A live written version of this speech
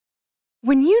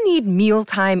When you need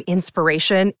mealtime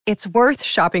inspiration, it's worth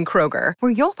shopping Kroger,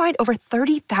 where you'll find over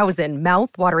 30,000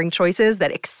 mouth-watering choices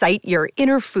that excite your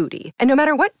inner foodie. And no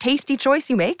matter what tasty choice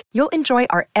you make, you'll enjoy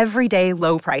our everyday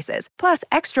low prices, plus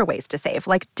extra ways to save,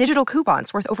 like digital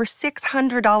coupons worth over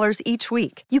 $600 each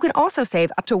week. You can also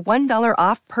save up to $1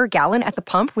 off per gallon at the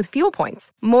pump with fuel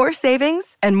points. More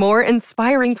savings and more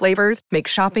inspiring flavors make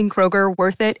shopping Kroger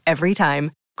worth it every time.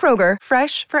 Kroger,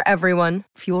 fresh for everyone.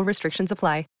 Fuel restrictions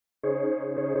apply.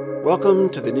 Welcome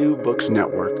to the New Books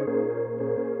Network.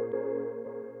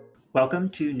 Welcome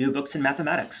to New Books in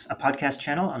Mathematics, a podcast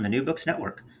channel on the New Books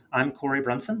Network. I'm Corey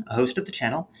Brunson, a host of the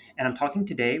channel, and I'm talking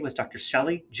today with Dr.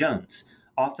 Shelly Jones,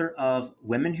 author of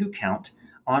Women Who Count,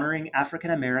 Honoring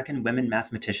African American Women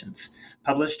Mathematicians,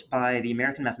 published by the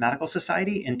American Mathematical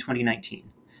Society in 2019.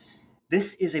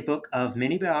 This is a book of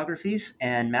mini biographies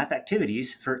and math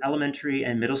activities for elementary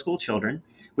and middle school children,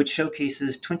 which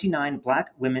showcases 29 Black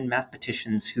women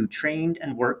mathematicians who trained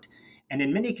and worked, and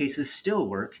in many cases still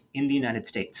work, in the United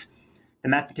States. The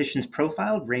mathematicians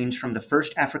profiled range from the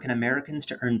first African Americans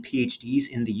to earn PhDs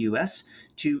in the U.S.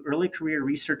 to early career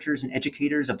researchers and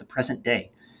educators of the present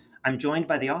day. I'm joined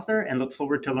by the author and look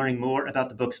forward to learning more about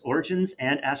the book's origins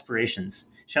and aspirations.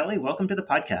 Shelly, welcome to the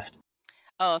podcast.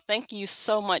 Oh, thank you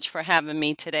so much for having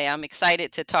me today. I'm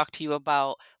excited to talk to you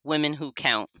about Women Who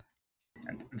Count.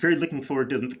 I'm very looking forward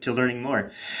to learning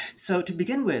more. So to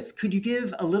begin with, could you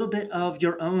give a little bit of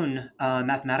your own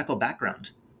mathematical background?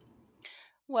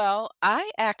 Well, I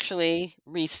actually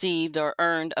received or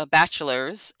earned a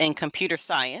bachelor's in computer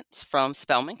science from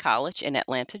Spelman College in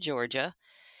Atlanta, Georgia.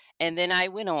 And then I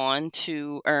went on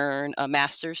to earn a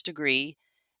master's degree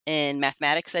in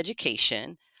mathematics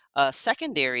education, a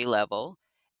secondary level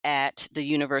at the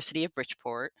University of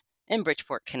Bridgeport in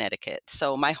Bridgeport, Connecticut.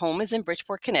 So my home is in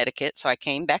Bridgeport, Connecticut, so I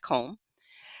came back home.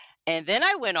 And then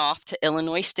I went off to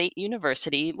Illinois State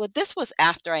University. Well, this was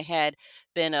after I had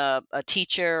been a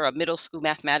teacher, a middle school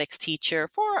mathematics teacher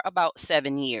for about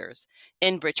 7 years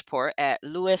in Bridgeport at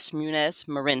Louis Muniz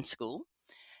Marin School.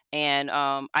 And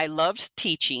I loved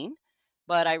teaching,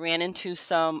 but I ran into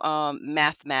some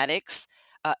mathematics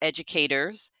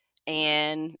educators,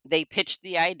 and they pitched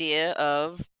the idea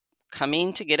of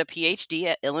coming to get a PhD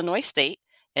at Illinois State.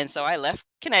 And so I left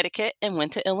Connecticut and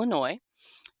went to Illinois,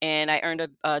 and I earned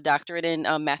a doctorate in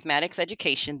mathematics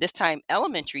education, this time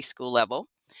elementary school level,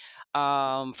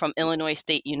 from Illinois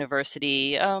State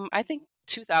University, I think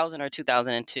 2000 or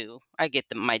 2002. I get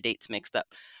my dates mixed up.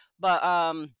 But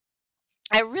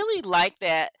I really like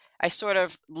that I sort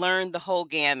of learned the whole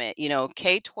gamut,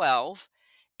 K-12.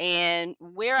 And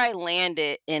where I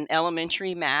landed in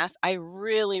elementary math, I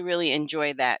really, really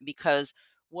enjoy that, because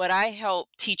what I help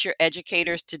teacher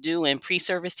educators to do and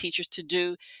pre-service teachers to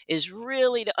do is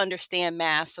really to understand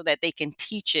math so that they can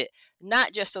teach it,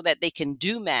 not just so that they can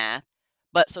do math,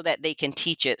 but so that they can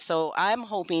teach it. So I'm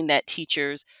hoping that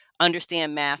teachers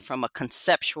understand math from a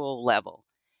conceptual level.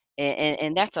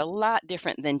 And that's a lot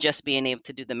different than just being able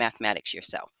to do the mathematics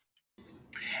yourself.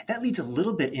 That leads a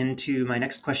little bit into my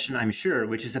next question, I'm sure,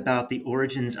 which is about the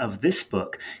origins of this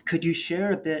book. Could you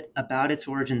share a bit about its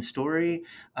origin story,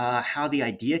 how the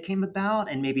idea came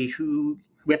about, and maybe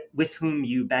with whom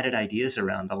you batted ideas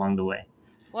around along the way?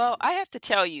 Well, I have to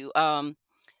tell you,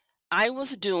 I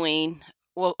was doing,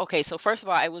 so first of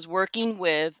all, I was working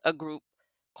with a group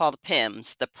called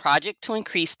PIMS, the Project to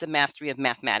Increase the Mastery of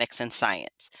Mathematics and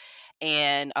Science.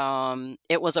 And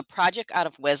it was a project out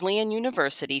of Wesleyan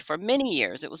University for many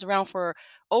years. It was around for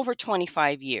over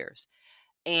 25 years.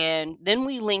 And then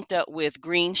we linked up with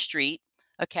Green Street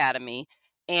Academy,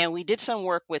 and we did some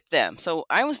work with them. So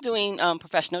I was doing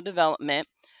professional development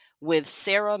with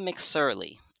Sarah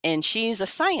McSorley, and she's a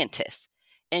scientist.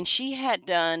 And she had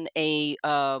done a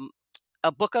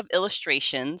book of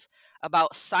illustrations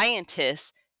about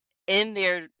scientists in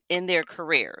their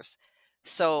careers.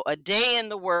 So a day in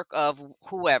the work of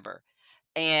whoever.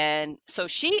 And so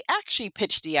she actually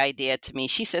pitched the idea to me.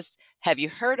 She says, "Have you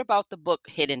heard about the book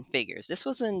Hidden Figures?" This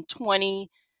was in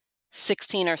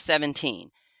 2016 or 17.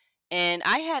 And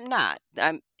I had not.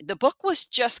 The book was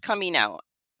just coming out.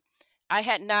 I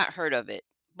had not heard of it.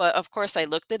 But of course, I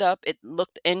looked it up. It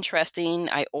looked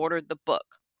interesting. I ordered the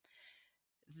book.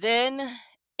 Then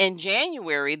in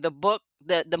January, the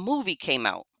movie came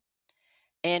out.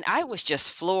 And I was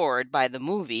just floored by the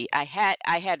movie. I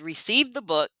had received the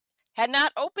book, had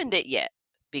not opened it yet,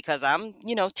 because I'm,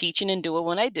 teaching and doing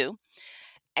what I do.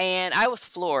 And I was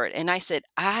floored. And I said,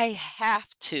 I have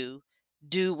to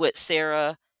do what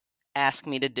Sarah asked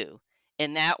me to do.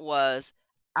 And that was,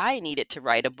 I needed to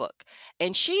write a book.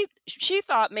 And she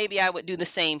thought maybe I would do the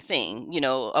same thing,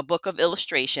 a book of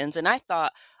illustrations. And I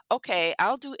thought, okay,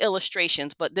 I'll do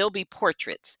illustrations, but they'll be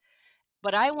portraits.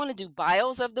 But I want to do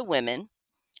bios of the women,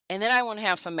 and then I want to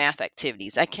have some math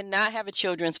activities. I cannot have a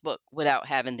children's book without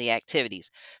having the activities.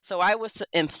 So I was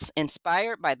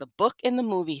inspired by the book and the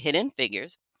movie Hidden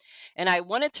Figures, and I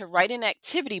wanted to write an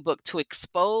activity book to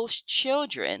expose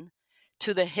children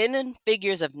to the hidden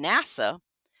figures of NASA,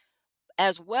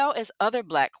 as well as other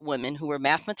Black women who were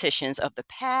mathematicians of the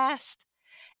past.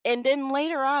 And then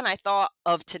later on, I thought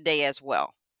of today as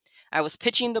well. I was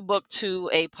pitching the book to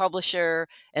a publisher,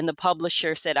 and the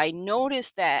publisher said, I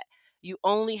noticed that you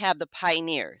only have the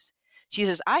pioneers. She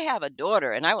says, I have a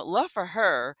daughter, and I would love for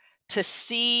her to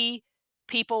see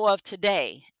people of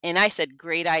today. And I said,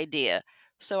 great idea.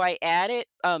 So I added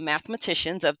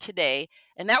mathematicians of today,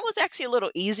 and that was actually a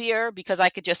little easier because I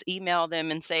could just email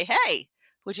them and say, hey,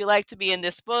 would you like to be in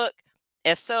this book?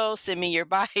 If so, send me your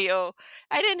bio.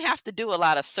 I didn't have to do a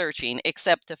lot of searching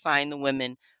except to find the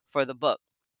women for the book.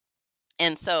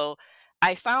 And so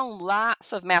I found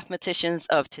lots of mathematicians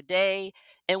of today.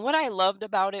 And what I loved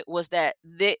about it was that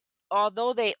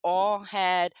although they all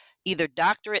had either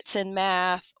doctorates in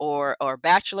math or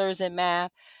bachelors in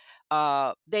math,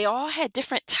 they all had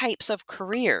different types of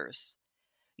careers.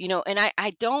 And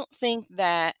I don't think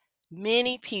that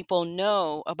many people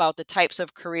know about the types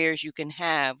of careers you can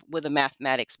have with a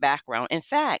mathematics background. In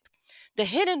fact, the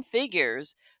hidden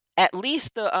figures, at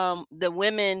least the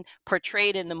women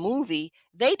portrayed in the movie,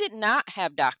 they did not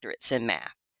have doctorates in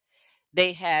math.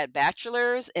 They had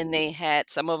bachelors, and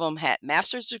some of them had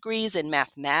master's degrees in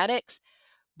mathematics,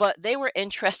 but they were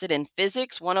interested in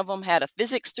physics. One of them had a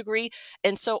physics degree.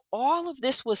 And so all of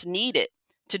this was needed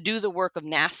to do the work of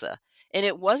NASA. And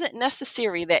it wasn't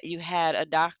necessary that you had a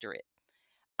doctorate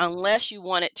unless you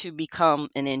wanted to become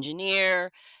an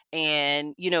engineer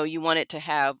and, you wanted to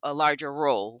have a larger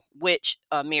role, which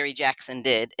Mary Jackson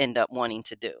did end up wanting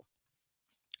to do.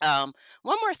 One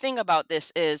more thing about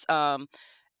this is,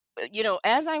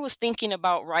 as I was thinking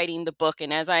about writing the book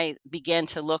and as I began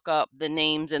to look up the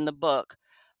names in the book,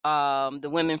 the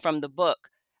women from the book,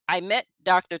 I met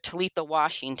Dr. Talitha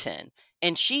Washington,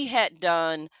 and she had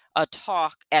done a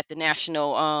talk at the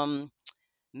National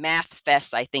Math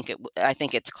Fest, I think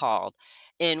it's called,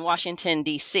 in Washington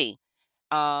D.C.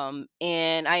 And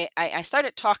I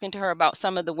started talking to her about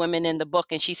some of the women in the book,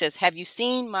 and she says, "Have you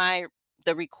seen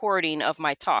the recording of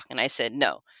my talk?" And I said,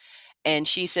 "No." And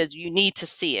she says, "You need to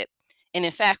see it." And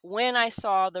in fact, when I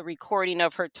saw the recording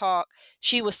of her talk,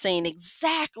 she was saying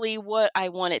exactly what I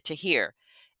wanted to hear.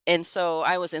 And so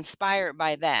I was inspired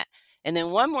by that. And then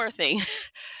one more thing,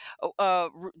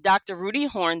 Dr. Rudy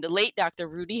Horn, the late Dr.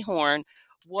 Rudy Horn,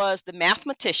 was the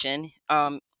mathematician.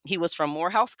 He was from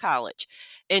Morehouse College,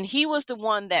 and he was the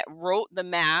one that wrote the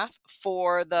math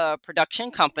for the production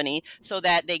company so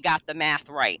that they got the math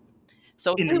right.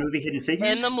 So In the movie Hidden Figures?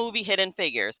 In the movie Hidden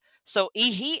Figures. So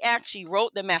he actually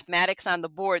wrote the mathematics on the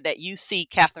board that you see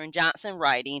Katherine Johnson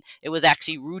writing. It was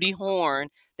actually Rudy Horn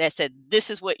that said, this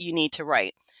is what you need to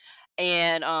write.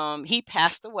 And he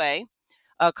passed away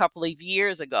a couple of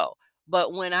years ago.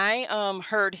 But when I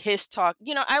heard his talk,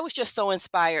 I was just so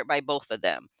inspired by both of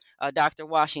them. Dr.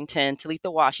 Washington, Talitha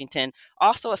Washington,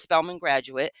 also a Spelman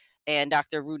graduate, and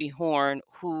Dr. Rudy Horn,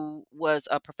 who was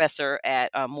a professor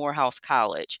at Morehouse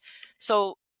College.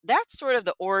 So that's sort of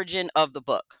the origin of the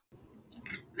book.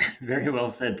 Very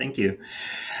well said. Thank you.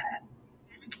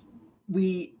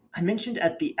 I mentioned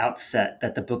at the outset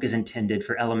that the book is intended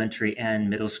for elementary and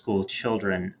middle school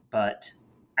children, but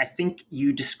I think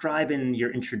you describe in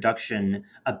your introduction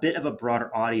a bit of a broader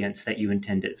audience that you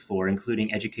intend it for,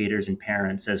 including educators and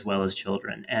parents as well as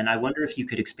children. And I wonder if you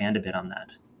could expand a bit on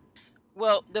that.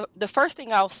 Well, the first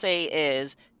thing I'll say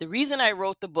is the reason I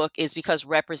wrote the book is because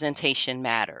representation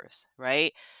matters,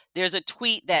 right? There's a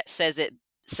tweet that says it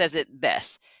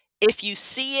best. If you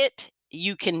see it,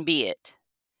 you can be it.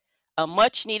 A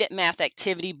much needed math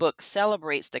activity book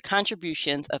celebrates the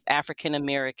contributions of African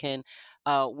American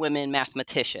women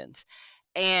mathematicians.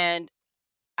 And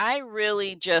I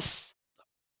really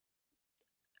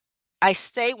I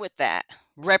stay with that.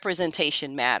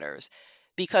 Representation matters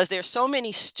because there's so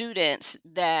many students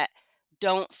that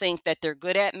don't think that they're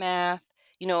good at math.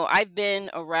 I've been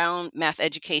around math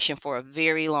education for a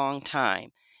very long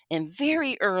time. And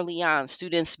very early on,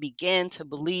 students begin to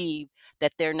believe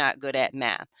that they're not good at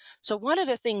math. So one of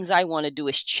the things I want to do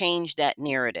is change that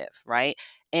narrative, right?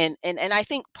 And I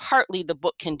think partly the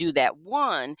book can do that.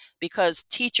 One, because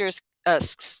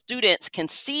students can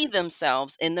see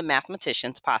themselves in the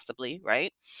mathematicians, possibly,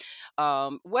 right?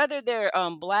 Whether they're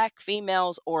Black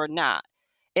females or not.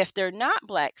 If they're not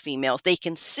Black females, they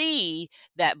can see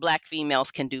that Black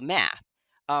females can do math.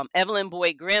 Evelyn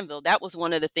Boyd Granville, that was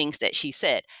one of the things that she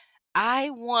said. I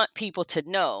want people to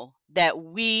know that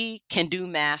we can do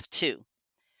math too.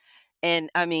 And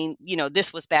I mean,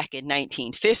 this was back in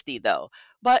 1950, though,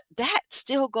 but that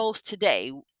still goes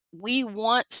today. We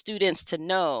want students to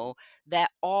know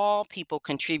that all people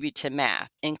contribute to math,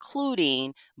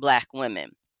 including Black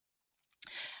women.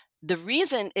 The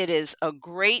reason it is a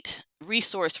great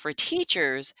resource for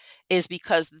teachers is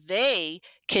because they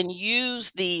can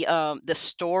use the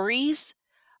stories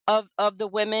of the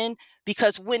women,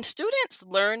 because when students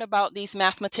learn about these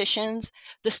mathematicians,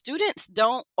 the students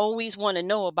don't always want to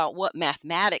know about what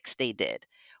mathematics they did.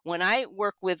 When I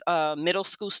work with middle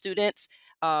school students,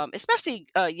 especially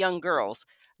young girls,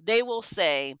 they will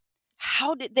say,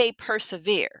 how did they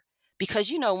persevere?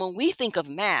 Because, when we think of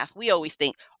math, we always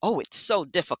think, oh, it's so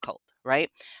difficult,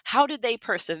 right? How did they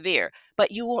persevere?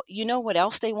 But you know what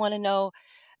else they want to know?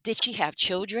 Did she have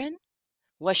children?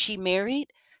 Was she married?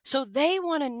 So they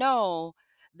want to know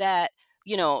that,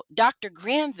 Dr.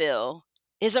 Granville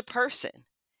is a person.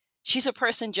 She's a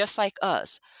person just like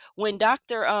us. When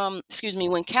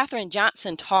Katherine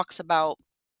Johnson talks about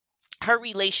her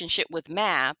relationship with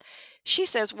math, she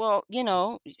says, well,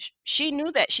 she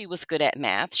knew that she was good at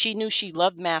math. She knew she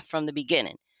loved math from the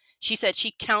beginning. She said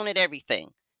she counted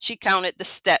everything. She counted the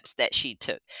steps that she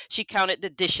took. She counted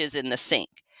the dishes in the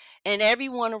sink. And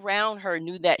everyone around her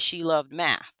knew that she loved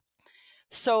math.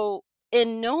 So,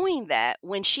 in knowing that,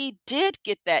 when she did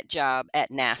get that job at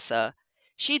NASA,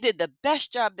 she did the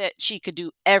best job that she could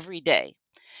do every day.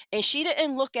 And she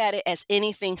didn't look at it as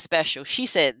anything special. She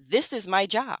said, this is my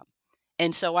job.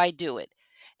 And so I do it.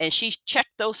 And she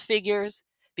checked those figures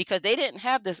because they didn't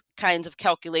have the kinds of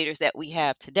calculators that we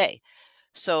have today.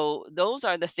 So those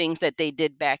are the things that they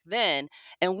did back then.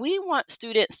 And we want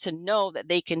students to know that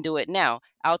they can do it now.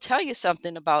 I'll tell you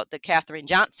something about the Katherine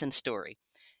Johnson story.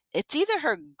 It's either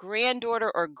her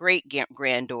granddaughter or great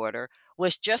granddaughter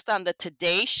was just on the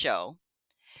Today Show,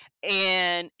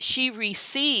 and she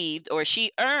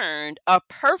earned a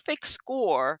perfect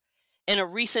score in a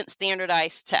recent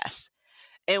standardized test.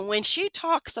 And when she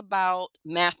talks about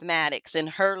mathematics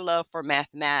and her love for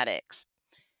mathematics,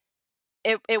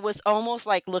 it was almost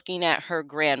like looking at her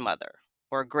grandmother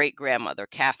or great grandmother,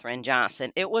 Katherine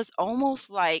Johnson. It was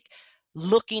almost like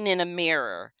looking in a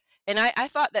mirror. And I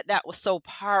thought that that was so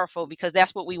powerful because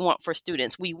that's what we want for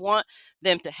students. We want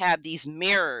them to have these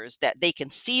mirrors that they can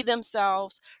see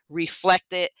themselves,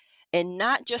 reflect it, and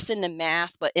not just in the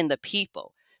math, but in the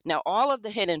people. Now, all of the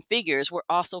Hidden Figures were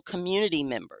also community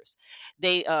members.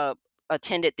 They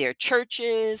attended their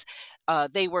churches.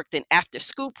 They worked in after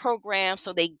school programs.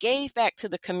 So they gave back to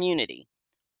the community,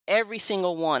 every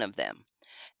single one of them.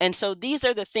 And so these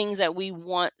are the things that we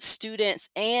want students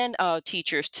and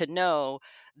teachers to know,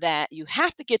 that you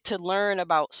have to get to learn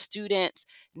about students,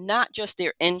 not just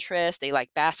their interests. They like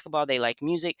basketball, they like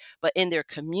music, but in their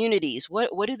communities,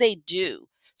 what do they do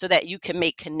so that you can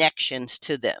make connections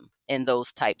to them in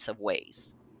those types of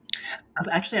ways?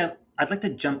 Actually, I'd like to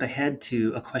jump ahead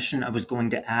to a question I was going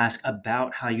to ask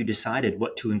about how you decided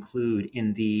what to include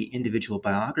in the individual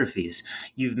biographies.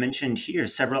 You've mentioned here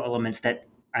several elements that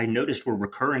I noticed were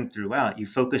recurring throughout. You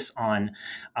focus on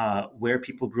where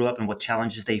people grew up and what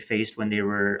challenges they faced when they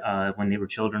were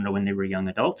children or when they were young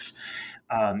adults.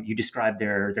 You describe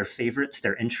their favorites,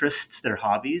 their interests, their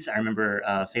hobbies. I remember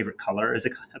favorite color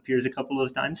appears a couple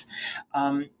of times.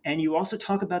 And you also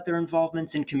talk about their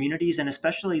involvements in communities and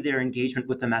especially their engagement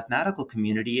with the mathematical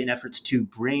community in efforts to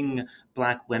bring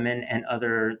Black women and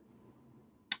other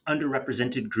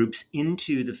underrepresented groups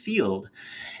into the field.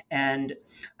 And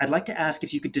I'd like to ask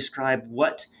if you could describe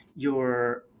what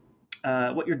your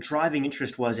driving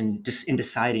interest was in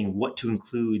deciding what to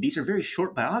include. These are very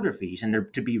short biographies, and they're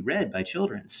to be read by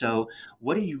children. So,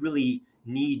 what do you really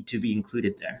need to be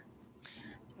included there?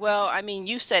 Well, I mean,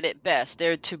 you said it best.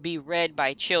 They're to be read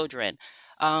by children.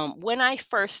 When I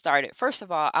first started, first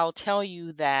of all, I'll tell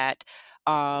you that,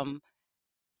 um,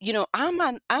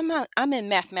 I'm in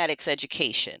mathematics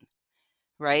education,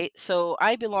 right? So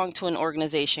I belong to an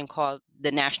organization called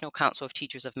the National Council of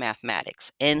Teachers of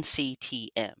Mathematics,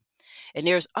 NCTM. And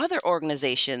there's other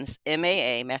organizations,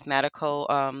 MAA, Mathematical,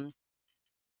 I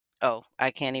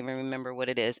can't even remember what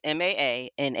it is, MAA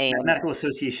and AMS. Mathematical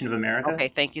Association of America. Okay,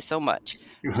 thank you so much.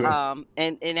 And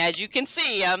as you can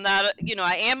see, I'm not,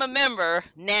 I am a member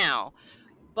now,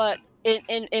 but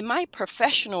in my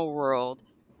professional world,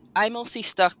 I mostly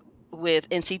stuck with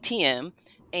NCTM,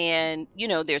 and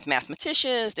there's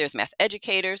mathematicians, there's math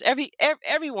educators.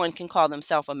 Everyone can call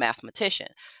themselves a mathematician.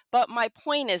 But my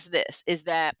point is this: is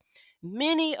that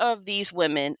many of these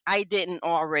women I didn't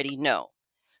already know.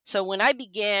 So when I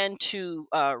began to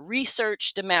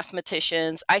research the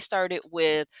mathematicians, I started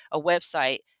with a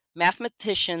website,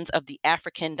 Mathematicians of the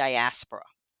African Diaspora.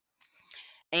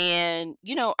 And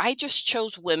I just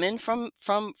chose women from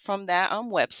that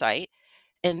website.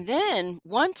 And then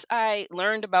once I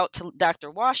learned about Dr.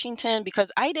 Washington,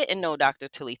 because I didn't know Dr.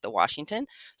 Talitha Washington,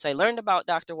 so I learned about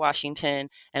Dr. Washington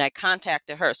and I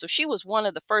contacted her. So she was one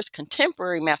of the first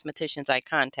contemporary mathematicians I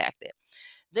contacted.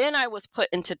 Then I was put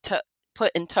in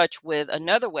touch with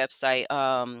another website.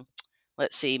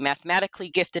 Let's see, Mathematically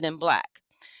Gifted in Black.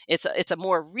 It's a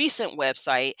more recent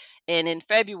website, and in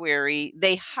February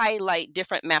they highlight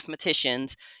different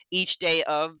mathematicians each day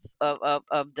of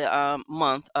the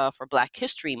month for Black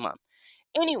History Month.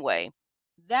 Anyway,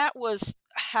 that was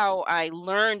how I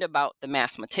learned about the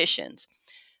mathematicians.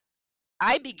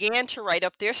 I began to write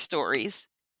up their stories,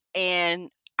 and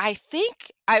I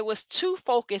think I was too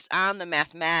focused on the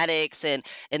mathematics and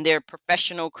their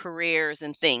professional careers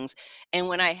and things. And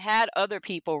when I had other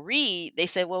people read, they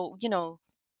said, "Well,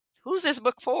 who's this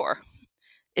book for?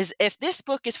 Is if this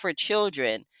book is for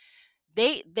children,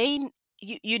 they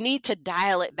you need to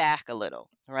dial it back a little,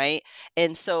 right?"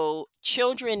 And so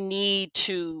children need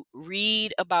to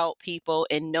read about people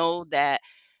and know that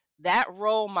that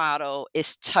role model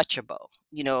is touchable.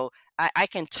 I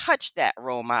can touch that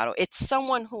role model. It's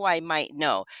someone who I might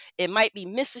know. It might be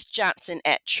Mrs. Johnson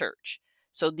at church.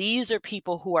 So these are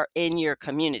people who are in your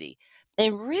community.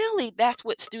 And really, that's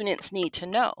what students need to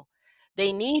know.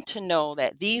 They need to know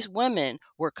that these women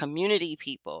were community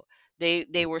people.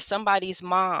 They were somebody's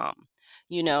mom,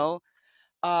 you know.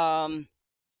 Um,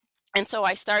 and so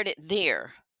I started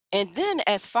there. And then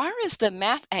as far as the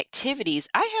math activities,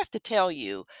 I have to tell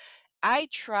you, I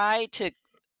try to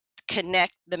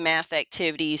connect the math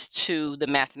activities to the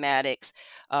mathematics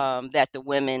that the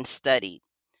women studied.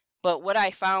 But what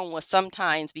I found was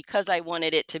sometimes, because I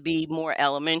wanted it to be more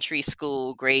elementary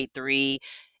school, grade 3,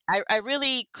 I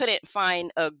really couldn't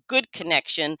find a good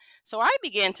connection. So I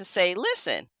began to say,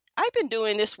 listen, I've been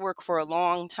doing this work for a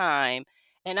long time,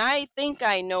 and I think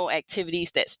I know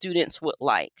activities that students would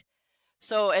like.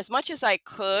 So, as much as I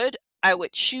could, I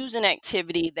would choose an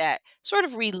activity that sort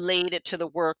of related to the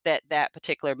work that that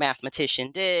particular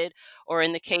mathematician did. Or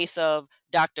in the case of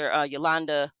Dr.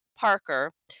 Yolanda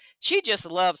Parker, she just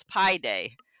loves Pi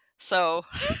Day. So,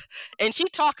 and she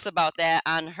talks about that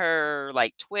on her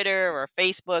like Twitter or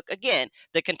Facebook. Again,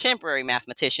 the contemporary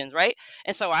mathematicians, right?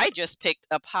 And so I just picked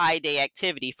a Pi Day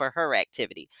activity for her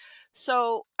activity.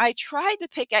 So I tried to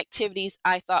pick activities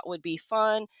I thought would be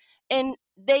fun, and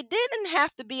they didn't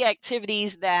have to be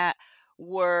activities that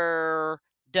were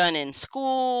done in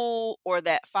school or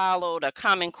that followed a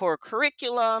Common Core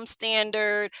curriculum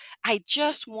standard. I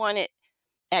just wanted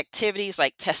activities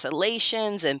like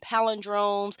tessellations and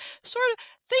palindromes. Sort of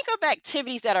think of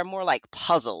activities that are more like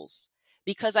puzzles.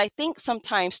 Because I think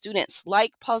sometimes students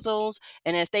like puzzles,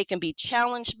 and if they can be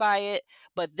challenged by it,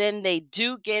 but then they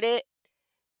do get it,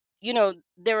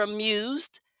 they're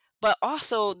amused, but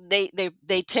also they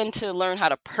tend to learn how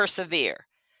to persevere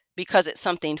because it's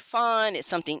something fun, it's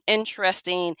something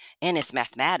interesting, and it's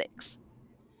mathematics.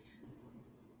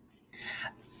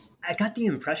 I got the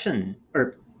impression,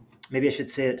 or maybe I should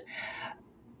say it,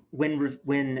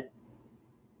 when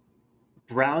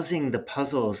browsing the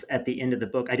puzzles at the end of the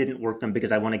book, I didn't work them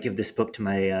because I want to give this book to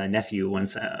my nephew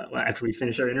once after we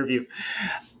finish our interview.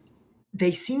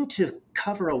 They seem to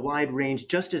cover a wide range,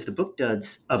 just as the book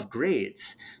does, of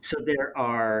grades. So there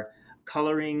are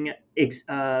coloring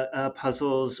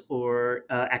puzzles or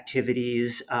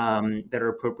activities that are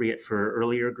appropriate for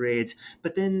earlier grades.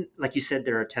 But then, like you said,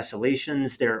 there are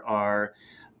tessellations, there are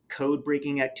code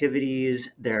breaking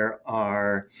activities, there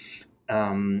are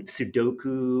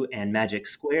Sudoku and magic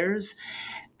squares.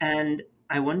 And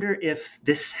I wonder if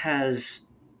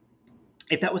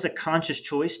if that was a conscious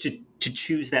choice to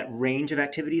choose that range of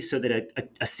activities so that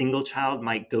a single child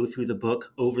might go through the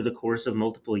book over the course of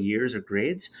multiple years or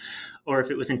grades, or if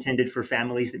it was intended for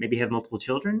families that maybe have multiple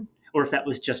children, or if that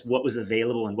was just what was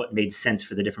available and what made sense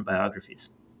for the different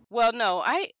biographies. Well, no,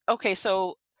 okay,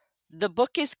 so the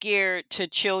book is geared to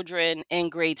children in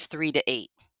grades 3 to 8.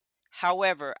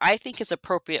 However, I think it's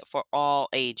appropriate for all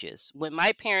ages. When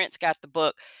my parents got the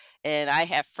book, and I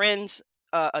have friends,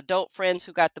 adult friends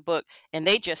who got the book, and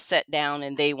they just sat down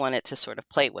and they wanted to sort of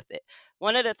play with it.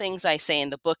 One of the things I say in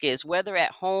the book is whether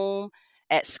at home,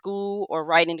 at school, or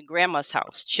right into grandma's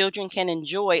house, children can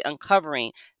enjoy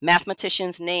uncovering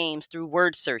mathematicians' names through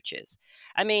word searches.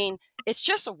 I mean, it's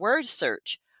just a word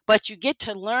search, but you get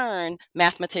to learn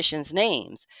mathematicians'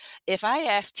 names. If I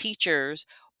ask teachers,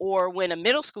 or when a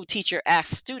middle school teacher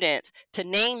asks students to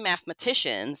name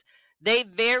mathematicians, They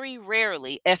very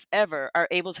rarely, if ever, are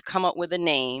able to come up with a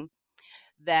name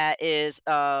that is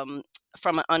from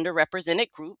an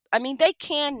underrepresented group. I mean, they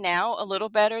can now a little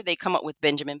better. They come up with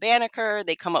Benjamin Banneker.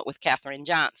 They come up with Katherine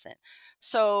Johnson.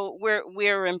 So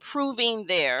we're improving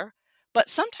there. But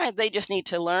sometimes they just need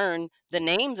to learn the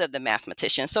names of the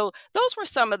mathematicians. So those were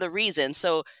some of the reasons.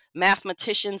 So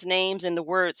mathematicians' names in the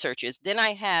word searches. Then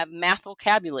I have math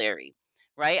vocabulary,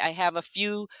 right? I have a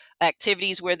few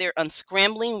activities where they're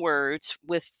unscrambling words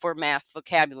for math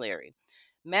vocabulary.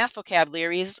 Math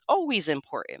vocabulary is always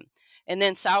important. And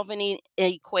then solving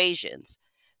equations.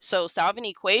 So solving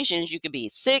equations, you could be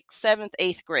 6th, 7th,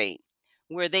 8th grade,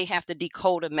 where they have to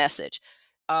decode a message.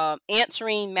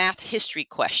 Answering math history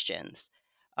questions.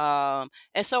 And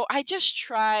so I just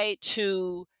try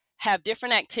to have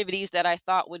different activities that I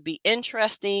thought would be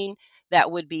interesting, that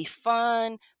would be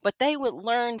fun, but they would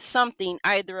learn something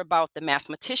either about the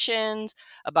mathematicians,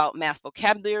 about math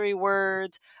vocabulary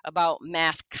words, about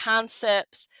math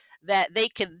concepts that they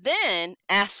could then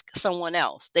ask someone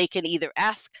else. They can either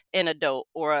ask an adult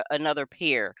or another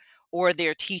peer or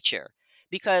their teacher.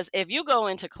 Because if you go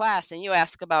into class and you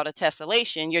ask about a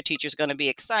tessellation, your teacher's going to be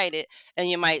excited and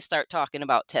you might start talking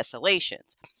about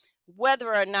tessellations.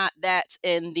 Whether or not that's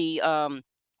in the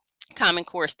Common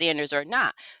Core standards or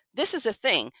not, this is a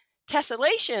thing.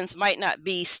 Tessellations might not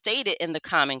be stated in the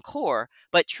Common Core,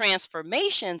 but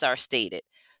transformations are stated.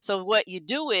 So what you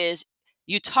do is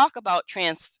you talk about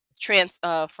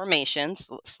transformations,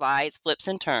 slides, flips,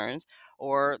 and turns,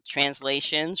 or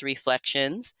translations,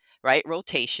 reflections, right,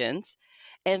 rotations.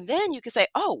 And then you can say,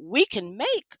 oh, we can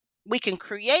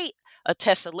create a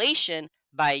tessellation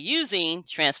by using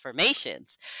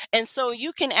transformations. And so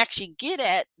you can actually get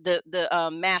at the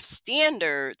math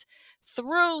standards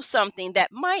through something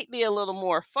that might be a little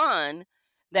more fun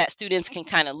that students can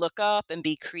kind of look up and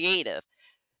be creative.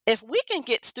 If we can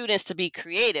get students to be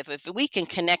creative, if we can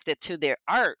connect it to their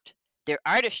art, their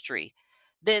artistry,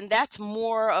 then that's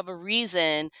more of a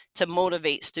reason to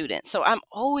motivate students. So I'm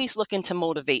always looking to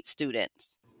motivate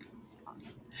students.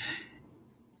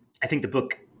 I think the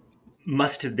book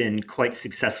must have been quite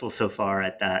successful so far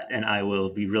at that, and I will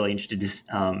be really interested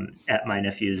at my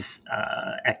nephew's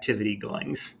activity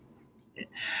goings.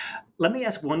 Let me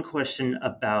ask one question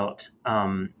about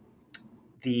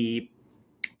the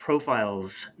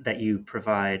profiles that you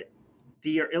provide.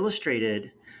 They are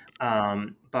illustrated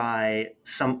by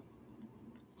some.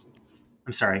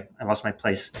 I'm sorry, I lost my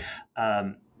place.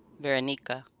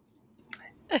 Veronica.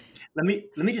 Let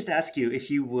me just ask you if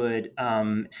you would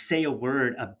say a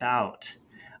word about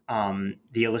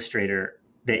the illustrator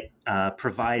that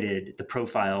provided the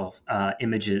profile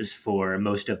images for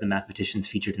most of the mathematicians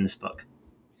featured in this book.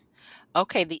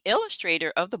 Okay, the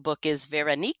illustrator of the book is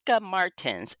Veronica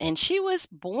Martins, and she was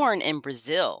born in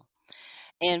Brazil.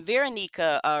 And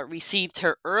Veronica received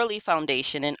her early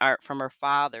foundation in art from her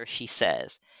father, she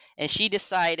says. And she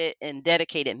decided and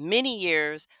dedicated many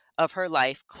years of her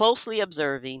life closely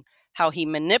observing how he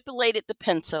manipulated the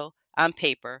pencil on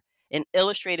paper and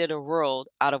illustrated a world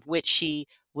out of which she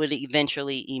would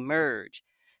eventually emerge.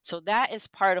 So that is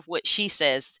part of what she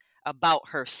says about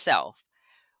herself.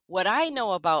 What I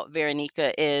know about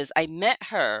Veronica is I met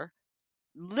her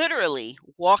literally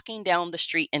walking down the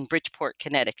street in Bridgeport,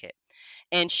 Connecticut,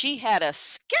 and she had a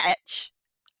sketch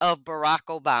of Barack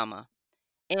Obama,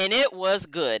 and it was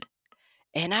good.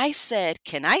 And I said,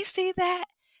 "Can I see that?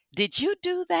 Did you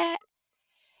do that?"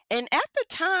 And at the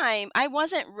time, I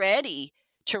wasn't ready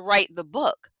to write the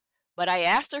book, but I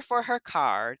asked her for her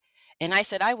card, and I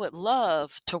said, "I would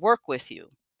love to work with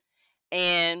you."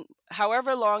 And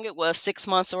however long it was, 6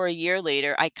 months or a year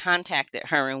later, I contacted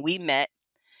her and we met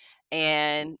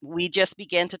and we just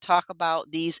began to talk about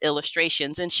these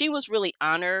illustrations. And she was really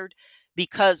honored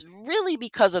because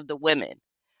of the women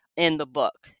in the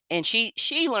book. And she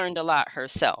learned a lot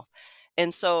herself.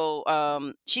 And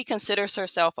so she considers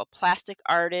herself a plastic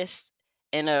artist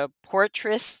and a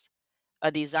portraitist,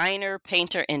 a designer,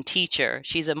 painter, and teacher.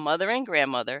 She's a mother and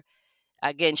grandmother.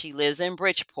 Again, she lives in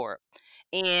Bridgeport.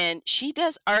 And she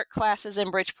does art classes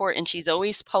in Bridgeport, and she's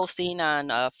always posting on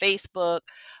Facebook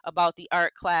about the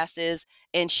art classes.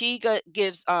 And she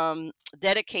gives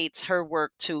dedicates her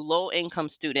work to low income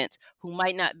students who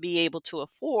might not be able to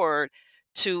afford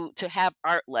to have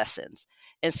art lessons.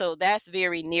 And so that's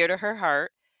very near to her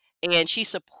heart. And she's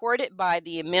supported by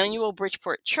the Emmanuel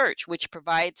Bridgeport Church, which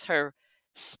provides her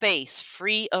space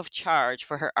free of charge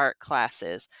for her art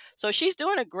classes. So she's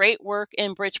doing a great work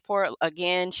in Bridgeport.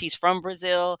 Again, she's from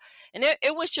Brazil, and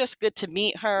it was just good to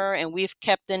meet her, and we've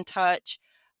kept in touch.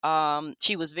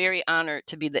 She was very honored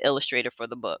to be the illustrator for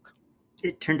the book.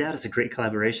 It turned out as a great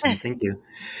collaboration. Thank you.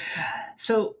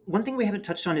 So one thing we haven't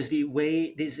touched on is the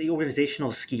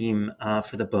organizational scheme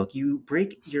for the book. You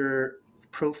break your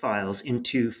profiles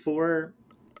into 4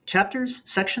 chapters,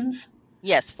 sections.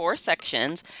 Yes, 4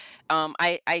 sections.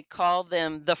 I call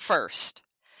them the first.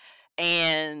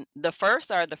 And the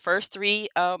first are the first 3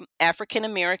 African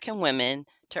American women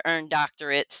to earn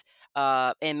doctorates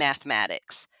in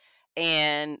mathematics.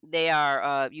 And they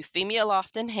are Euphemia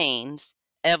Lofton Haynes,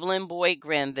 Evelyn Boyd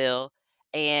Granville,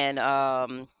 and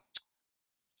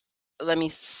let me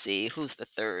see, who's the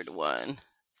third one?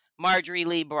 Marjorie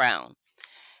Lee Brown.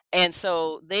 And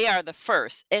so they are the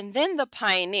first. And then the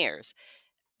pioneers.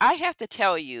 I have to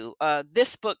tell you,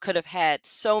 this book could have had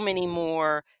so many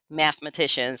more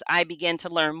mathematicians. I began to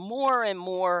learn more and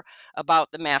more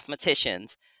about the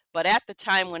mathematicians. But at the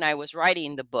time when I was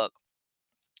writing the book,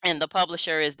 and the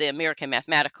publisher is the American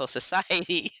Mathematical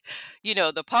Society,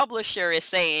 the publisher is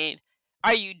saying,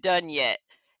 "Are you done yet?"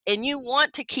 And you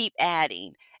want to keep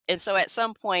adding. And so at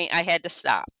some point, I had to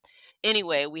stop.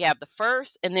 Anyway, we have the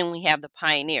first, and then we have the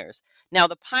pioneers. Now,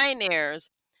 the pioneers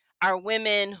are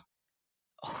women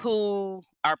who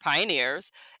are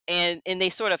pioneers, and they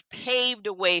sort of paved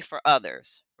a way for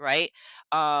others, right?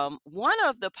 One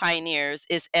of the pioneers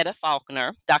is Etta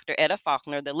Faulkner, Dr. Etta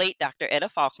Faulkner, the late Dr. Etta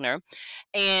Faulkner,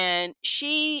 and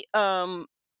she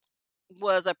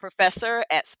was a professor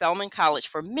at Spelman College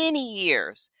for many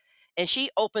years, and she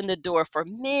opened the door for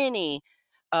many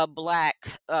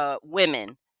Black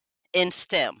women in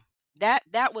STEM.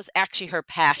 That was actually her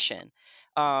passion.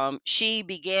 She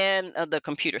began the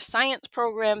computer science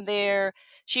program there.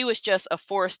 She was just a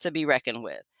force to be reckoned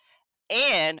with.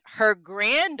 And her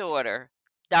granddaughter,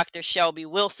 Dr. Shelby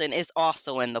Wilson, is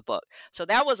also in the book. So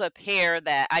that was a pair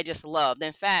that I just loved.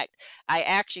 In fact, I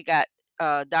actually got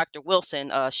Dr.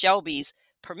 Wilson, Shelby's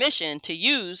permission to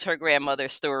use her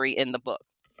grandmother's story in the book.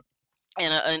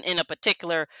 And in a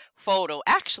particular photo,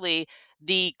 actually,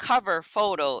 the cover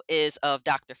photo is of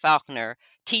Dr. Faulkner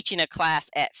teaching a class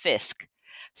at Fisk.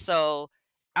 So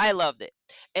I loved it.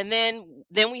 And then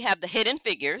we have the hidden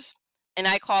figures, and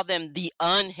I call them the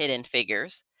unhidden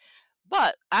figures.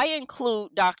 But I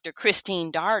include Dr.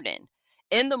 Christine Darden.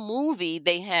 In the movie,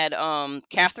 they had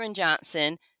Katherine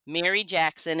Johnson, Mary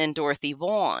Jackson, and Dorothy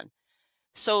Vaughan.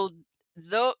 So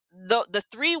the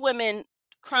 3 women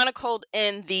chronicled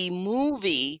in the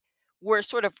movie were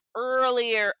sort of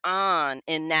earlier on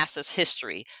in NASA's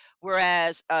history,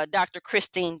 whereas Dr.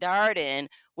 Christine Darden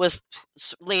was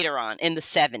later on in the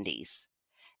 70s.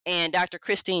 And Dr.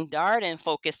 Christine Darden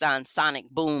focused on sonic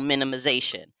boom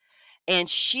minimization. And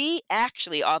she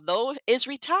actually, although is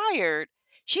retired,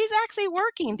 she's actually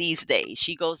working these days.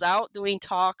 She goes out doing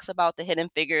talks about the hidden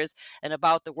figures and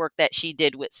about the work that she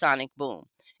did with sonic boom.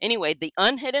 Anyway, the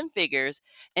unhidden figures,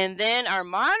 and then our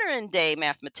modern day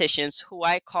mathematicians, who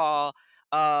I call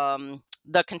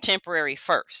the contemporary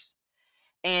first.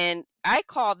 And I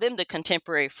call them the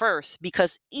contemporary first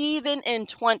because even in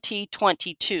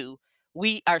 2022,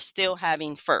 we are still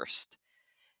having first.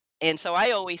 And so I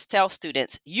always tell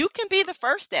students, you can be the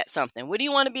first at something. What do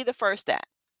you want to be the first at?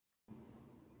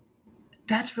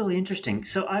 That's really interesting.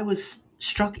 So I was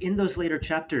struck in those later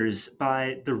chapters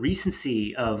by the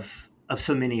recency of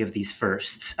so many of these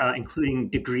firsts, including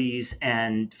degrees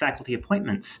and faculty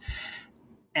appointments.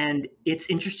 And it's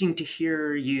interesting to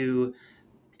hear you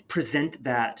present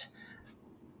that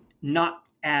not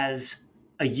as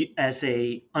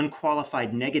a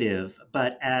unqualified negative,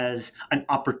 but as an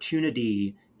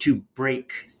opportunity to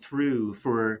break through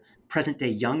for present day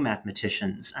young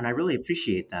mathematicians. And I really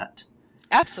appreciate that.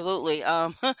 Absolutely.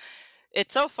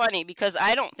 It's so funny because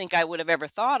I don't think I would have ever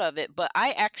thought of it, but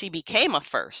I actually became a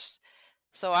first.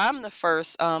 So I'm the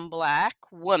first Black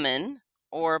woman,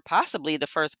 or possibly the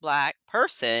first Black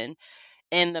person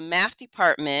in the math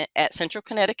department at Central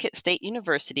Connecticut State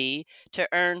University to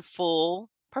earn full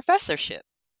professorship.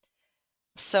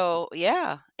 So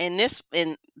yeah, and this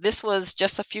was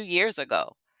just a few years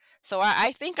ago. So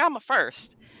I think I'm a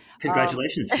first.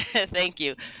 Congratulations. Thank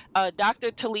you.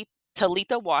 Dr.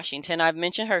 Talitha Washington, I've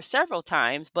mentioned her several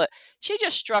times, but she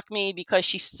just struck me because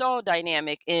she's so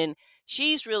dynamic and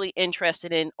she's really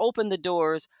interested in open the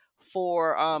doors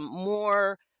for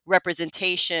more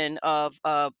representation of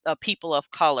people of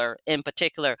color in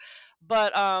particular.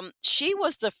 But she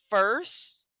was the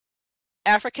first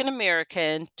African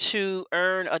American to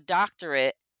earn a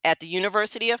doctorate at the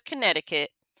University of Connecticut,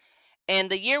 and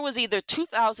the year was either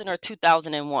 2000 or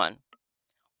 2001.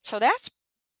 So that's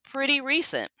pretty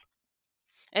recent.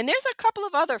 And there's a couple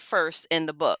of other firsts in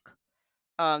the book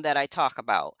that I talk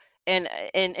about. and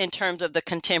in terms of the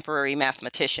contemporary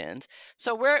mathematicians.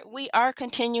 So we are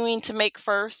continuing to make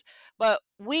first, but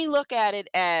we look at it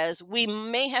as we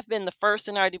may have been the first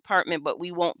in our department, but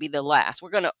we won't be the last. We're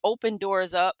going to open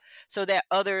doors up so that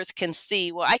others can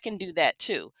see, well, I can do that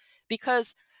too.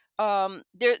 Because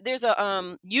there's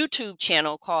a YouTube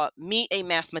channel called Meet a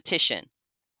Mathematician.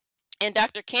 And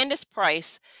Dr. Candace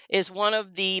Price is one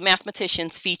of the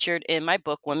mathematicians featured in my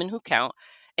book, Women Who Count.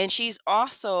 And she's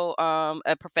also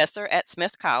a professor at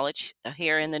Smith College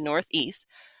here in the Northeast.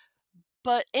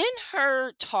 But in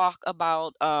her talk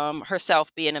about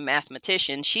herself being a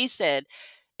mathematician, she said,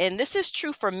 and this is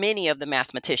true for many of the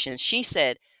mathematicians, she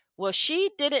said, well,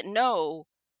 she didn't know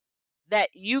that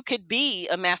you could be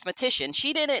a mathematician.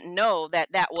 She didn't know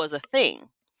that that was a thing.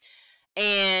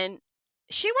 And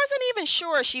she wasn't even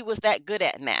sure she was that good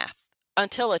at math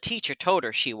until a teacher told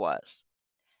her she was.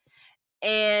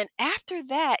 And after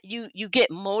that, you get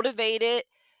motivated,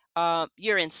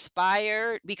 you're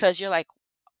inspired because you're like,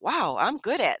 wow, I'm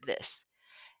good at this.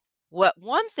 What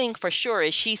one thing for sure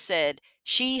is she said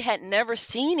she had never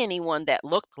seen anyone that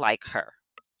looked like her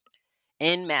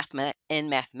in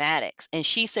mathematics, and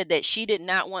she said that she did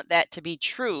not want that to be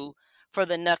true for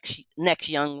the next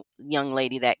young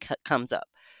lady that comes up.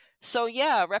 So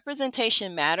yeah,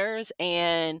 representation matters,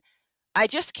 and I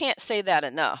just can't say that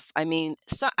enough. I mean,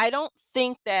 so I don't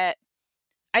think that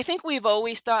I think we've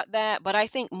always thought that, but I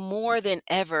think more than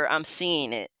ever I'm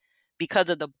seeing it because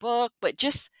of the book, but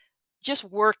just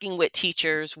working with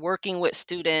teachers, working with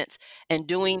students, and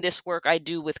doing this work I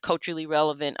do with culturally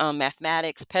relevant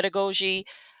mathematics pedagogy.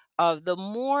 The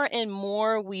more and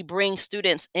more we bring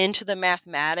students into the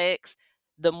mathematics,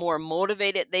 the more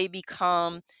motivated they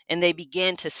become, and they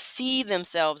begin to see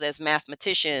themselves as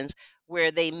mathematicians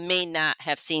where they may not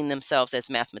have seen themselves as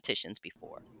mathematicians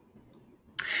before.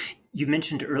 You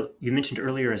mentioned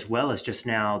earlier, as well as just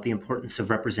now, the importance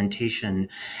of representation,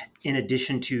 in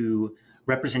addition to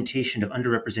representation of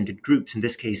underrepresented groups, in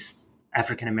this case,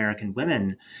 African American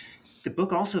women. The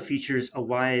book also features a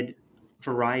wide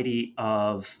variety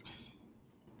of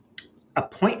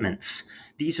appointments.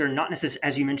 These are not necessarily,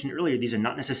 as you mentioned earlier, these are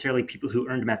not necessarily people who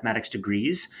earned mathematics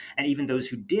degrees, and even those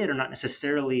who did are not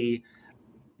necessarily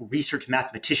research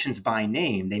mathematicians by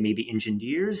name. They may be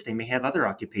engineers, they may have other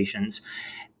occupations.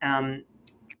 And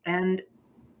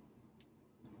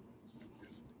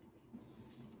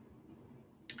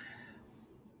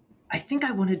I think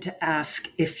I wanted to ask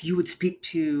if you would speak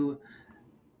to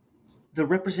the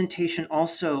representation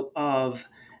also of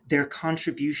their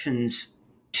contributions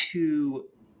to,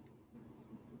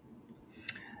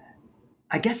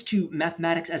 I guess, to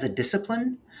mathematics as a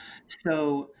discipline.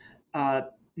 So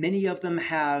many of them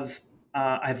have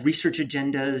research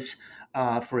agendas.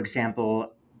 For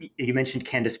example, you mentioned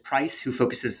Candace Price,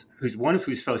 who's one of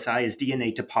whose foci is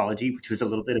DNA topology, which was a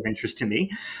little bit of interest to me.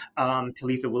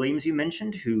 Talitha Williams, you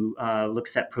mentioned, who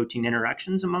looks at protein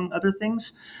interactions, among other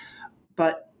things.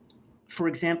 But for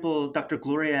example, Dr.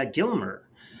 Gloria Gilmer,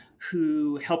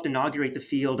 who helped inaugurate the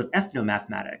field of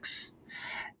ethnomathematics.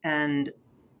 And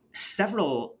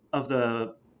several of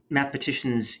the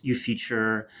mathematicians you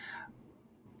feature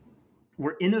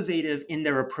were innovative in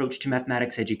their approach to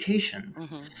mathematics education.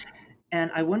 Mm-hmm. And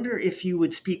I wonder if you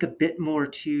would speak a bit more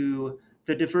to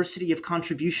the diversity of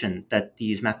contribution that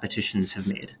these mathematicians have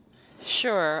made.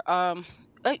 Sure. I'm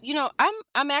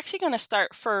actually going to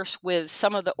start first with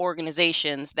some of the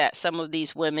organizations that some of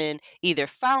these women either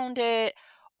founded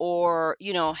or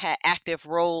had active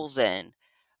roles in.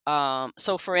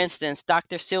 So, for instance,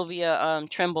 Dr. Sylvia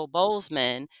Trimble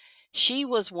Bozeman, she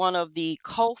was one of the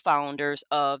co-founders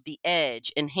of the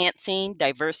EDGE, Enhancing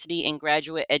Diversity in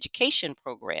Graduate Education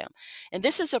program, and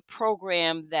this is a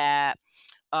program that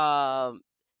um,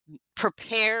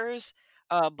 prepares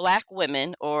Black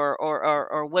women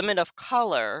or women of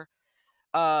color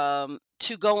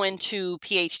to go into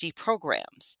PhD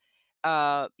programs.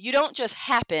 You don't just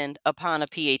happen upon a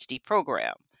PhD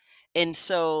program. And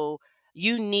so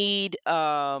you need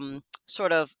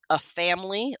sort of a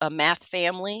family, a math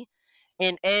family,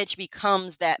 and EDGE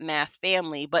becomes that math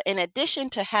family. But in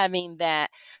addition to having that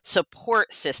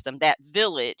support system, that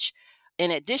village,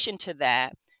 in addition to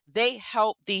that, they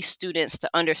help these students to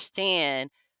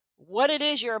understand what it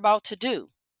is you're about to do.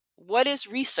 What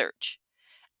is research?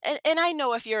 And I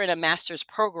know if you're in a master's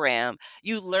program,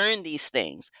 you learn these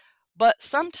things, but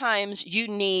sometimes you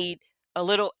need a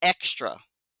little extra.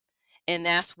 And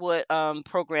that's what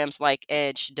programs like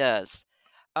EDGE does.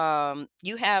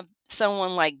 You have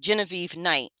someone like Genevieve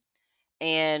Knight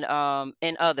and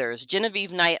others.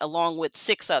 Genevieve Knight, along with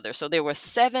 6 others. So there were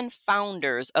 7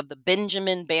 founders of the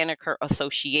Benjamin Banneker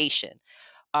Association.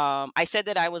 I said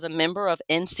that I was a member of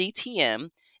NCTM,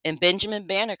 and Benjamin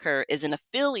Banneker is an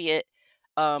affiliate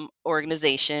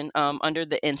organization under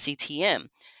the NCTM.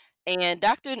 And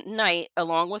Dr. Knight,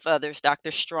 along with others, Dr.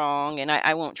 Strong, and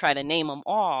I won't try to name them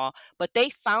all, but they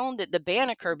founded the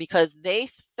Banneker because they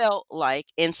felt like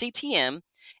NCTM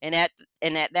and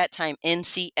at that time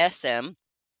NCSM,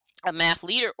 a math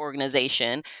leader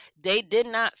organization, they did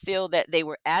not feel that they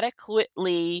were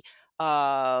adequately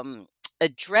um,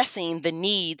 addressing the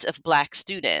needs of Black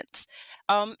students,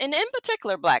 and in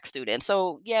particular Black students.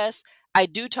 So, yes, I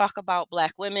do talk about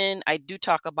Black women, I do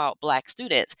talk about Black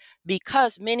students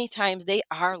because many times they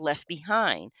are left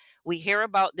behind. We hear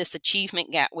about this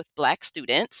achievement gap with Black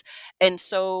students. And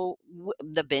so,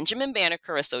 the Benjamin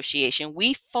Banneker Association,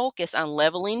 we focus on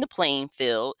leveling the playing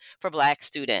field for Black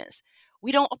students.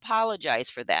 We don't apologize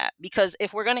for that because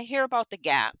if we're going to hear about the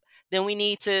gap, then we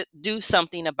need to do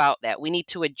something about that. We need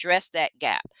to address that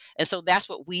gap. And so that's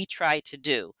what we try to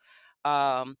do.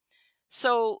 Um,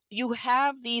 so you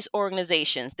have these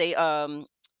organizations. They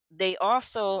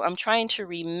also, I'm trying to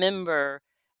remember,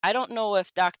 I don't know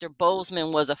if Dr.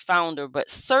 Bozeman was a founder, but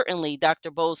certainly Dr.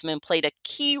 Bozeman played a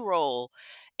key role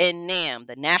in NAM,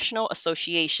 the National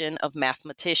Association of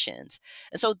Mathematicians.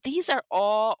 And so these are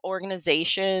all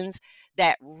organizations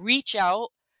that reach out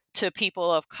to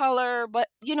people of color, but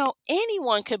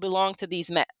anyone could belong to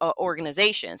these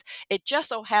organizations. It just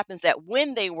so happens that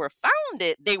when they were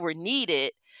founded, they were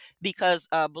needed because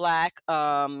Black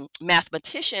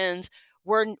mathematicians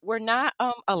were not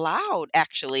allowed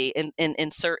actually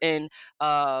in certain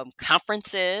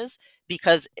conferences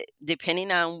because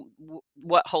depending on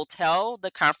what hotel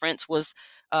the conference was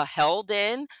held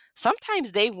in,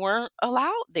 sometimes they weren't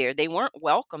allowed there. They weren't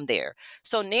welcome there.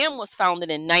 So NAM was founded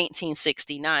in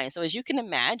 1969. So as you can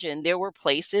imagine, there were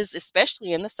places,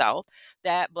 especially in the South,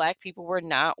 that Black people were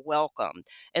not welcome.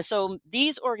 And so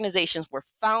these organizations were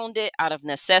founded out of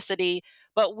necessity,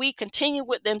 but we continue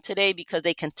with them today because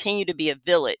they continue to be a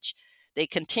village. They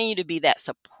continue to be that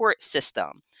support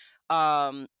system.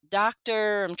 I'm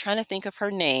trying to think of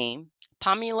her name,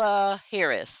 Pamela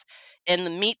Harris, in the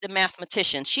Meet the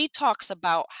Mathematicians, she talks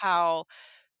about how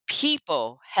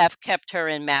people have kept her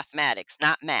in mathematics,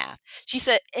 not math. She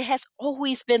said it has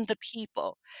always been the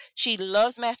people. She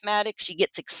loves mathematics, she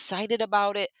gets excited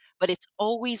about it, but it's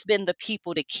always been the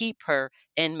people to keep her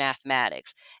in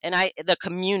mathematics and the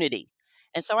community.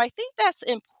 And so I think that's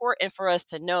important for us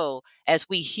to know as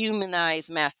we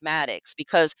humanize mathematics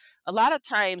because a lot of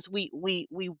times we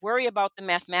worry about the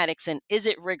mathematics and is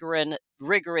it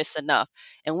rigorous enough?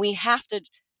 And we have to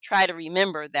try to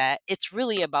remember that it's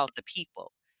really about the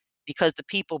people because the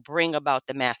people bring about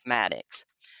the mathematics.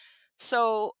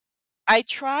 So I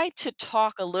tried to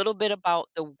talk a little bit about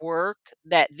the work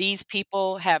that these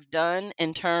people have done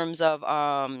in terms of,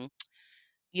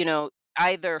 you know,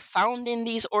 either founding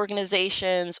these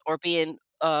organizations or being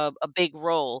a big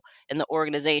role in the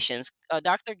organizations.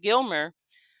 Dr. Gilmer,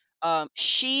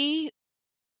 she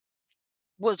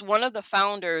was one of the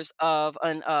founders of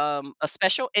a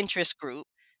special interest group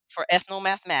for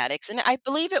ethnomathematics, and I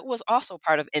believe it was also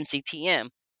part of NCTM.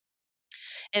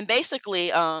 And basically,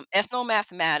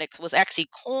 ethnomathematics was actually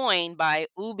coined by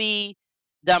Ubi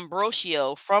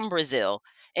D'Ambrosio from Brazil.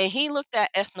 And he looked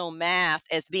at ethnomath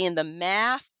as being the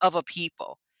math of a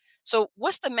people. So,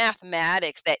 what's the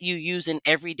mathematics that you use in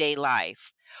everyday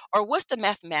life? Or what's the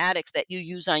mathematics that you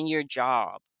use on your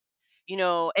job?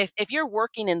 If you're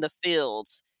working in the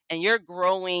fields and you're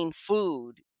growing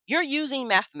food, you're using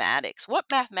mathematics. What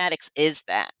mathematics is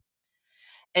that?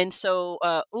 And so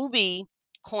Ubi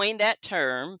coined that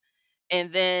term.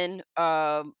 And then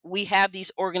we have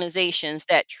these organizations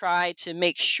that try to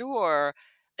make sure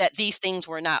that these things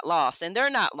were not lost. And they're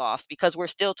not lost because we're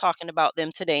still talking about them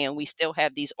today. And we still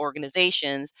have these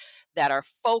organizations that are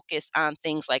focused on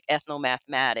things like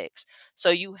ethnomathematics. So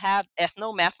you have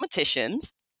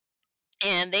ethnomathematicians,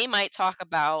 and they might talk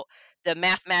about the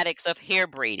mathematics of hair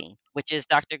braiding, which is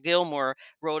Dr. Gilmore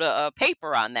wrote a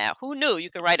paper on that. Who knew you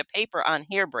could write a paper on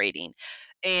hair braiding?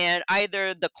 And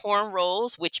either the corn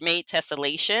rolls, which made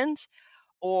tessellations,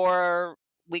 or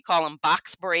we call them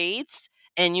box braids.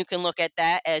 And you can look at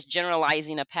that as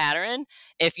generalizing a pattern.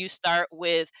 If you start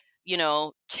with,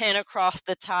 10 across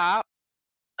the top,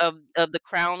 of the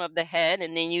crown of the head,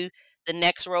 and then the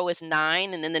next row is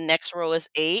 9, and then the next row is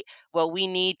 8. Well, we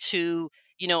need to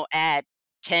add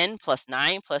 10 plus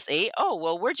 9 plus 8. Oh,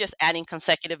 well, we're just adding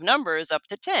consecutive numbers up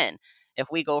to 10 if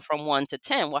we go from 1 to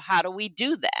 10. Well, how do we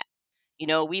do that?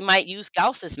 We might use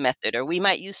Gauss's method, or we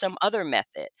might use some other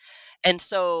method. And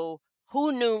so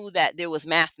who knew that there was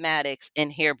mathematics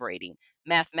in hair braiding,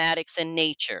 mathematics in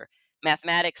nature,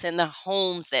 mathematics in the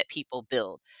homes that people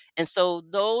build. And so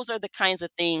those are the kinds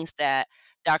of things that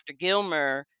Dr.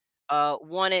 Gilmer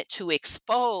wanted to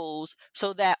expose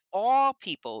so that all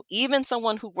people, even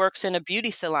someone who works in a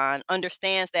beauty salon,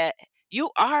 understands that you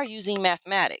are using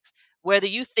mathematics. Whether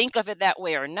you think of it that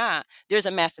way or not, there's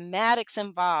a mathematics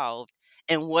involved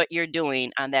in what you're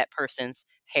doing on that person's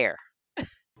hair.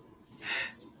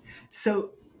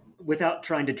 So, without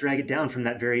trying to drag it down from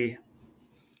that very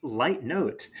light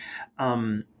note,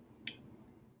 um,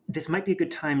 this might be a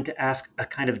good time to ask a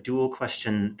kind of dual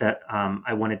question that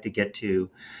I wanted to get to,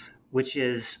 which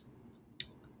is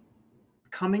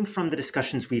coming from the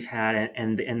discussions we've had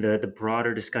and the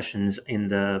broader discussions in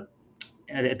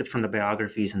from the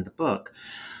biographies in the book.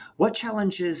 What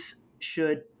challenges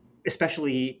should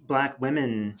especially Black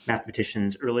women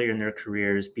mathematicians earlier in their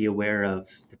careers be aware of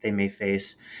that they may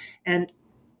face? And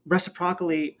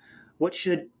reciprocally, what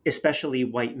should especially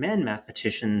white men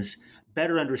mathematicians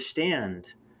better understand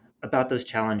about those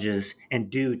challenges and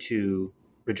do to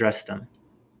redress them?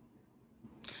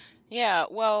 Yeah,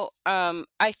 well,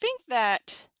 I think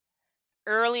that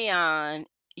early on,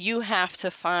 you have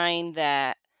to find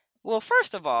that, well,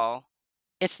 first of all,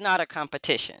 it's not a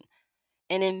competition.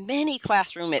 And in many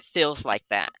classroom, it feels like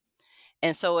that.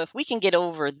 And so if we can get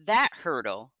over that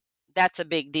hurdle, that's a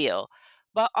big deal.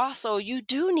 But also, you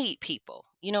do need people.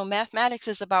 Mathematics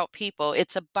is about people.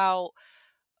 It's about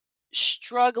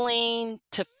struggling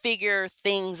to figure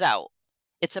things out.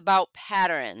 It's about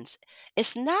patterns.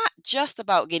 It's not just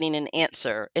about getting an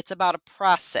answer, it's about a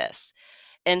process.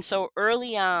 And so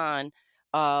early on,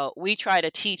 we try to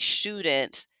teach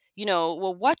students,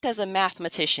 well, what does a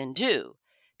mathematician do?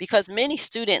 Because many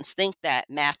students think that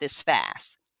math is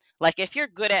fast. Like if you're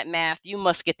good at math, you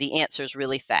must get the answers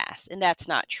really fast. And that's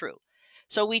not true.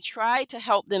 So we try to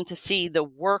help them to see the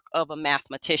work of a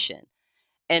mathematician.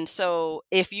 And so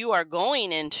if you are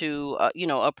going into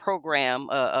a program,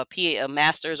 a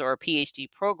master's or a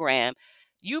PhD program,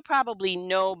 you probably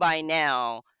know by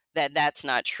now that that's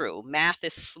not true. Math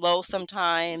is slow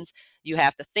sometimes. You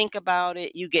have to think about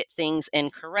it, you get things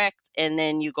incorrect, and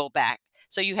then you go back.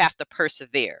 So you have to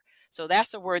persevere. So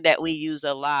that's a word that we use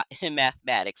a lot in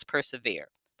mathematics,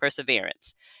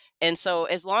 perseverance. And so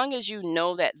as long as you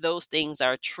know that those things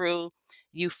are true,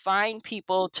 you find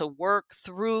people to work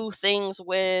through things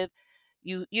with.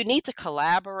 You need to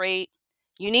collaborate.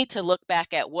 You need to look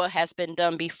back at what has been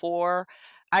done before.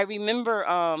 I remember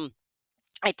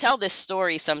I tell this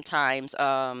story sometimes.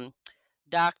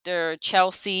 Dr.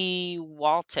 Chelsea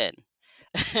Walton.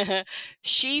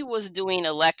 She was doing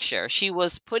a lecture. She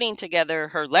was putting together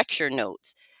her lecture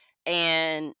notes,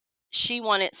 and she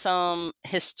wanted some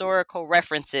historical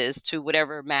references to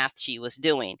whatever math she was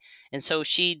doing. And so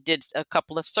she did a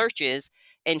couple of searches,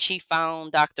 and she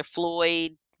found Dr.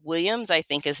 Floyd Williams, I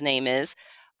think his name is,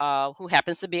 who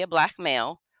happens to be a Black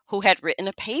male, who had written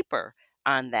a paper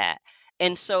on that.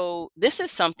 And so this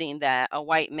is something that a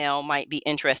white male might be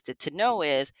interested to know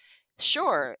is,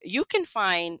 sure, you can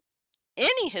find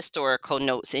any historical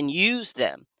notes and use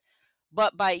them.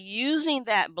 But by using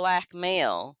that Black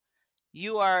male,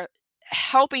 you are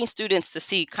helping students to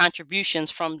see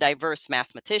contributions from diverse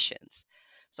mathematicians.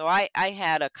 So I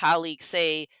had a colleague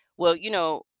say, well,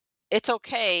 it's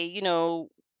okay,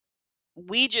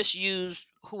 we just use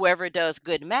whoever does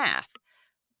good math.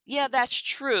 Yeah, that's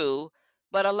true.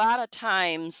 But a lot of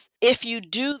times, if you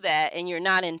do that and you're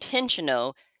not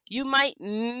intentional, you might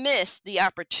miss the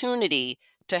opportunity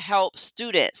to help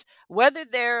students, whether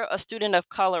they're a student of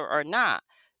color or not,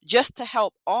 just to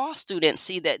help all students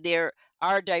see that there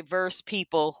are diverse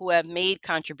people who have made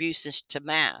contributions to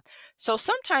math. So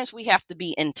sometimes we have to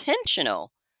be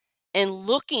intentional in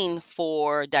looking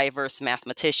for diverse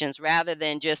mathematicians rather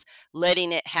than just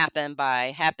letting it happen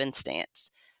by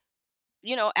happenstance.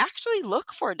 Actually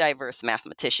look for diverse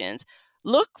mathematicians.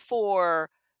 Look for,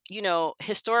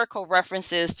 historical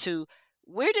references to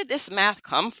where did this math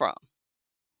come from,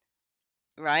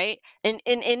 right? And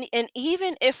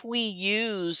even if we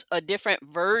use a different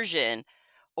version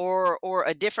or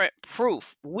a different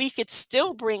proof, we could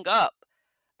still bring up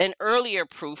an earlier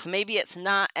proof. Maybe it's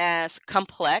not as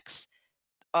complex,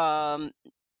 um,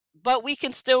 but we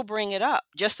can still bring it up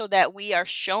just so that we are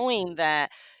showing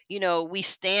that we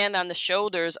stand on the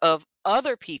shoulders of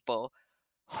other people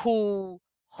who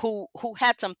who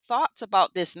had some thoughts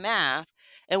about this math,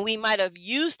 and we might have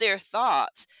used their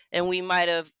thoughts, and we might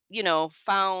have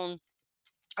found,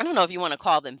 I don't know if you want to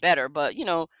call them better, but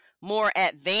more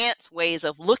advanced ways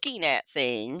of looking at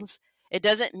things. It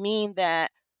doesn't mean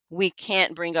that we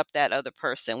can't bring up that other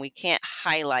person. We can't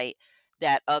highlight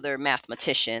that other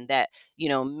mathematician that,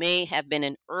 may have been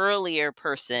an earlier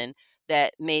person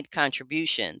that made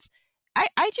contributions.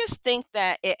 I just think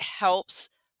that it helps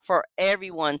for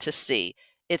everyone to see.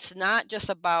 It's not just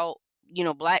about,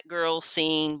 black girls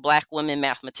seeing black women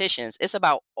mathematicians. It's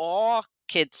about all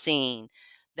kids seeing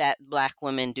that black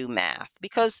women do math.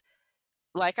 Because,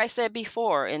 like I said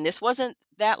before, and this wasn't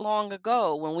that long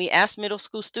ago, when we asked middle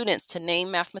school students to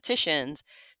name mathematicians,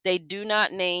 they do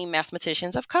not name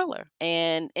mathematicians of color.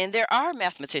 And there are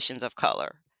mathematicians of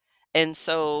color. And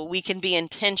so we can be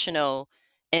intentional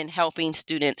in helping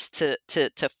students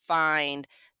to find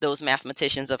those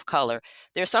mathematicians of color.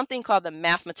 There's something called the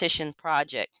Mathematician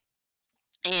Project,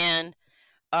 and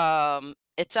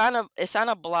it's on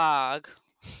a blog.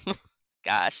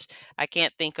 Gosh, I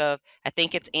can't think of. I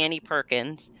think it's Annie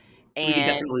Perkins, We can and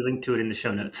definitely link to it in the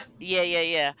show notes.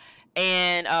 yeah.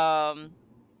 And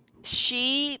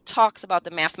she talks about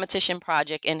the Mathematician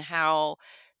Project and how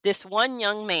this one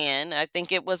young man, I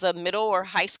think it was a middle or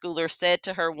high schooler, said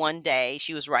to her one day,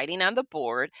 she was writing on the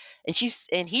board, and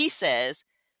he says,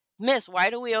 "Miss, why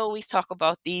do we always talk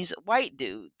about these white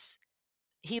dudes?"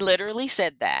 He literally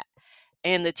said that.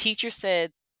 And the teacher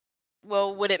said,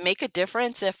 "Well, would it make a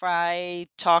difference if I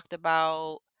talked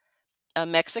about a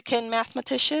Mexican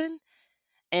mathematician?"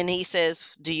 And he says,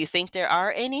 "Do you think there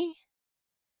are any?"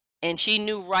 And she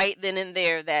knew right then and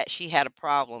there that she had a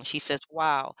problem. She says,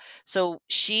 "Wow." So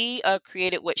she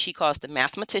created what she calls the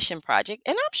Mathematician Project.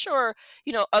 And I'm sure,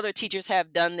 other teachers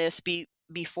have done this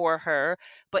before her,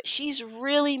 but she's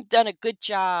really done a good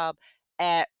job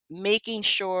at making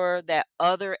sure that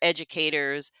other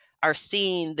educators are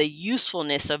seeing the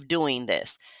usefulness of doing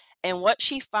this. And what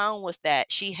she found was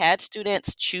that she had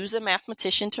students choose a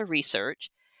mathematician to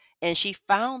research, and she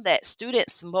found that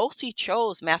students mostly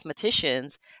chose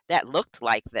mathematicians that looked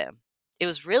like them. It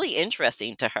was really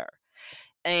interesting to her.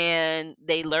 And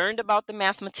they learned about the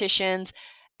mathematicians,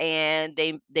 and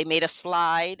they made a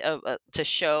slide to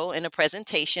show in a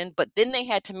presentation, but then they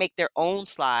had to make their own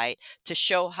slide to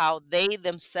show how they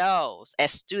themselves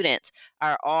as students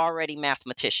are already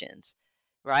mathematicians,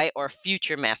 right, or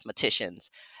future mathematicians.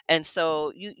 And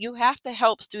so you have to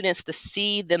help students to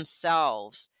see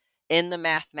themselves in the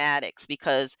mathematics,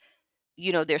 because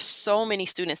there's so many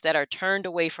students that are turned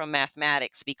away from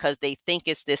mathematics because they think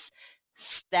it's this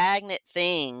stagnant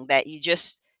thing that you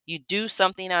do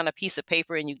something on a piece of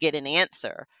paper and you get an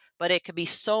answer, but it could be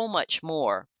so much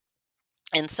more.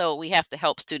 And so we have to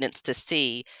help students to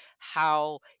see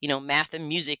how, math and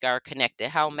music are connected,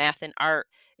 how math and art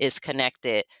is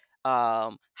connected,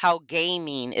 how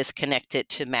gaming is connected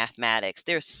to mathematics.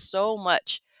 There's so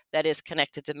much that is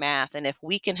connected to math. And if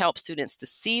we can help students to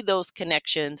see those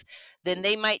connections, then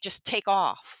they might just take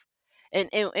off. And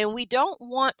we don't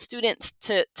want students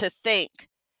to think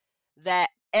that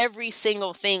every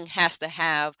single thing has to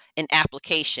have an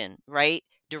application, right?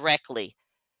 Directly,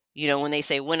 when they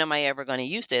say, "When am I ever going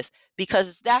to use this?"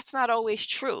 Because that's not always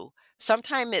true.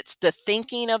 Sometimes it's the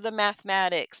thinking of the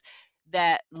mathematics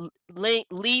that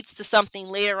leads to something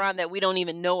later on that we don't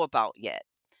even know about yet.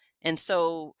 And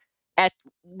so at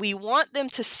we want them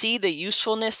to see the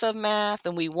usefulness of math,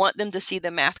 and we want them to see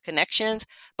the math connections,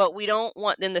 but we don't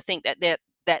want them to think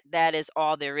that is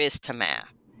all there is to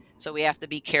math. So we have to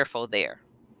be careful there.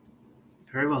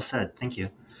 Very well said. Thank you.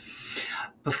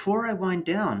 Before I wind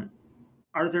down,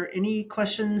 are there any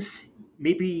questions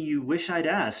maybe you wish I'd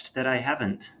asked that I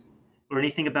haven't, or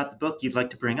anything about the book you'd like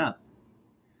to bring up?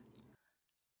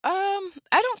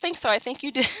 I don't think so. I think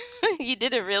you did you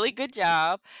did a really good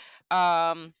job.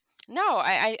 Um, no,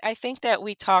 I think that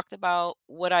we talked about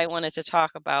what I wanted to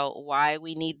talk about, why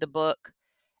we need the book,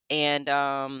 and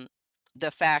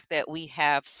the fact that we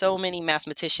have so many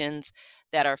mathematicians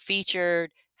that are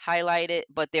featured, highlighted,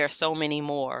 but there are so many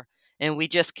more, and we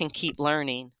just can keep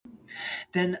learning.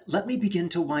 Then let me begin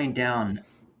to wind down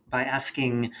by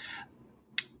asking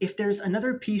if there's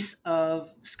another piece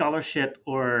of scholarship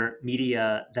or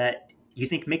media that you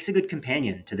think makes a good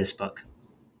companion to this book.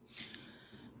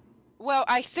 Well,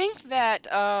 I think that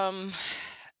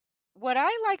what I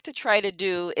like to try to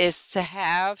do is to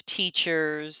have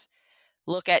teachers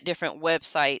look at different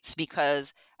websites,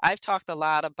 because I've talked a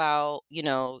lot about,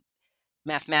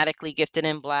 mathematically gifted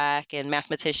and black and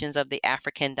mathematicians of the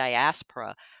African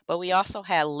diaspora, but we also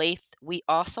have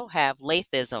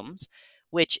Lathisms,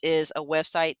 which is a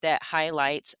website that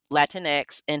highlights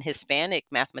Latinx and Hispanic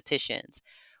mathematicians.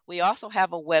 We also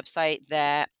have a website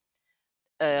that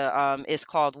is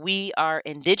called We Are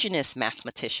Indigenous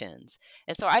Mathematicians.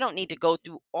 And so I don't need to go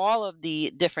through all of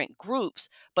the different groups,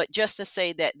 but just to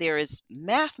say that there is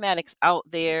mathematics out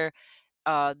there,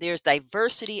 there's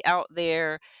diversity out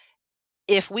there.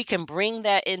 if we can bring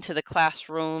that into the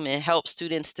classroom and help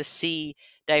students to see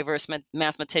diverse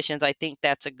mathematicians, I think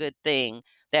that's a good thing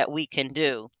that we can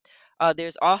do.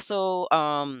 There's also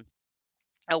a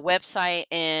website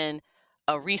and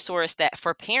a resource that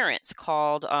for parents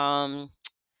called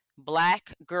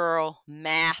Black Girl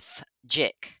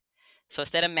Mathgic. So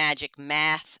instead of magic,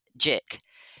 Mathgic.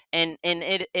 And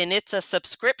it's a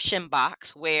subscription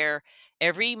box where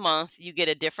every month you get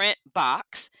a different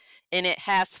box and it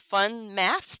has fun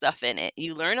math stuff in it.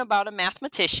 You learn about a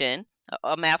mathematician.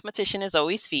 A mathematician is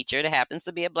always featured. It happens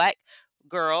to be a Black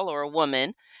girl or a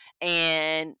woman.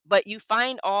 But you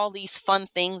find all these fun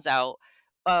things out.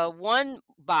 One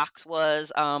box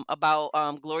was about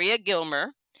Gloria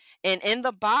Gilmer, and in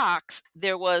the box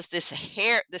there was this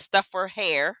stuff for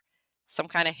hair, some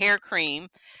kind of hair cream,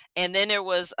 and then there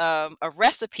was a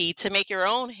recipe to make your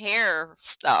own hair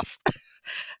stuff.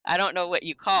 I don't know what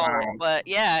you call it, Wow. but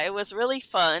yeah, it was really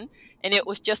fun, and it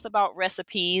was just about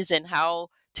recipes and how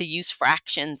to use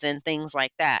fractions and things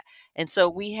like that. And so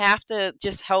we have to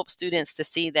just help students to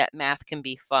see that math can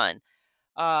be fun.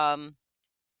 Um,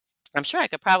 I'm sure I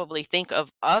could probably think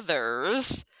of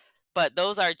others, but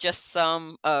those are just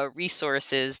some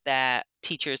resources that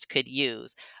teachers could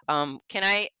use. Can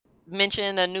I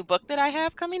mention a new book that I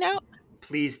have coming out?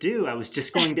 Please do. I was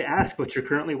just going to ask what you're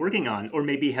currently working on, or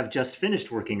maybe have just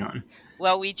finished working on.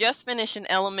 Well, we just finished an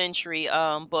elementary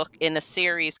book in a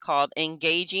series called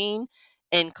Engaging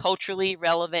in Culturally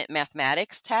Relevant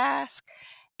Mathematics Task.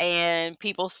 And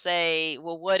people say,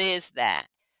 well, what is that?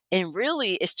 And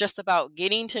really, it's just about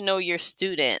getting to know your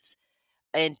students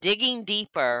and digging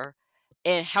deeper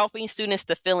and helping students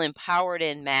to feel empowered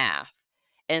in math.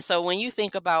 And so when you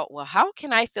think about, well, how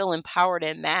can I feel empowered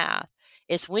in math?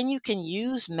 It's when you can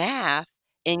use math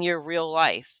in your real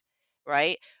life,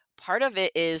 right? Part of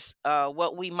it is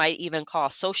what we might even call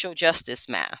social justice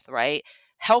math, right?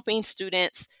 Helping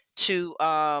students to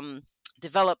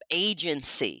develop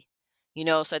agency,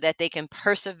 so that they can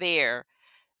persevere.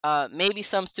 Maybe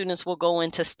some students will go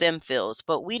into STEM fields,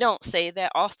 but we don't say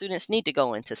that all students need to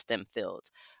go into STEM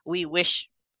fields. We wish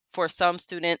for some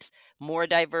students more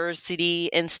diversity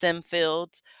in STEM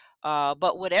fields,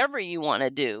 but whatever you want to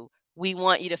do, we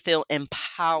want you to feel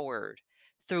empowered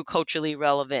through culturally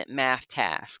relevant math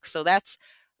tasks. So that's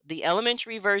the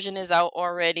elementary version is out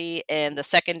already, and the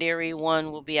secondary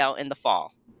one will be out in the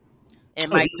fall.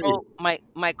 And Oh, my these are. co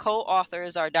my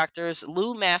co-authors are doctors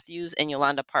Lou Matthews and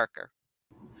Yolanda Parker.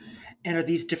 And are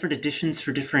these different editions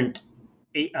for different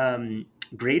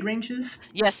grade ranges?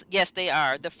 Yes, yes, they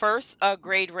are. The first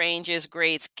grade range is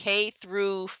grades K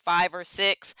through 5 or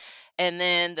 6, and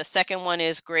then the second one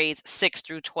is grades 6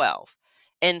 through 12.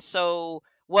 And so,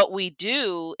 what we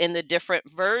do in the different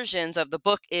versions of the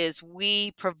book is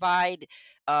we provide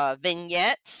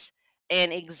vignettes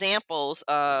and examples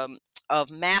of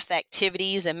math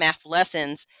activities and math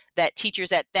lessons that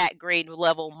teachers at that grade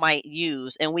level might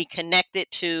use, and we connect it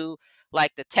to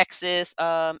like the Texas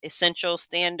Essential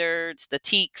Standards, the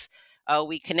TEKS.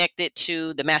 We connect it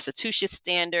to the Massachusetts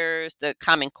standards, the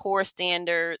Common Core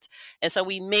standards. And so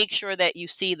we make sure that you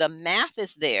see the math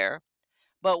is there,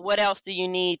 but what else do you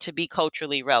need to be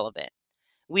culturally relevant?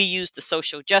 We use the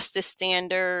social justice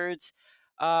standards.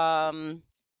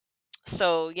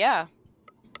 So, yeah.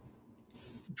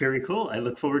 Very cool. I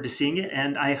look forward to seeing it,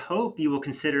 and I hope you will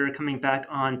consider coming back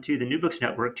on to the New Books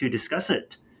Network to discuss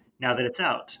it now that it's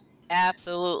out.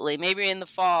 Absolutely. Maybe in the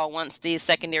fall once the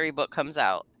secondary book comes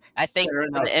out. I thank Fair you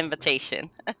for the enough. invitation.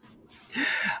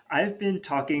 I've been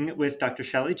talking with Dr.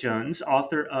 Shelly Jones,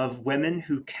 author of Women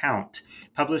Who Count,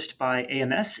 published by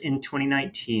AMS in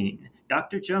 2019.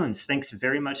 Dr. Jones, thanks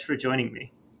very much for joining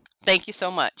me. Thank you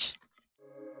so much.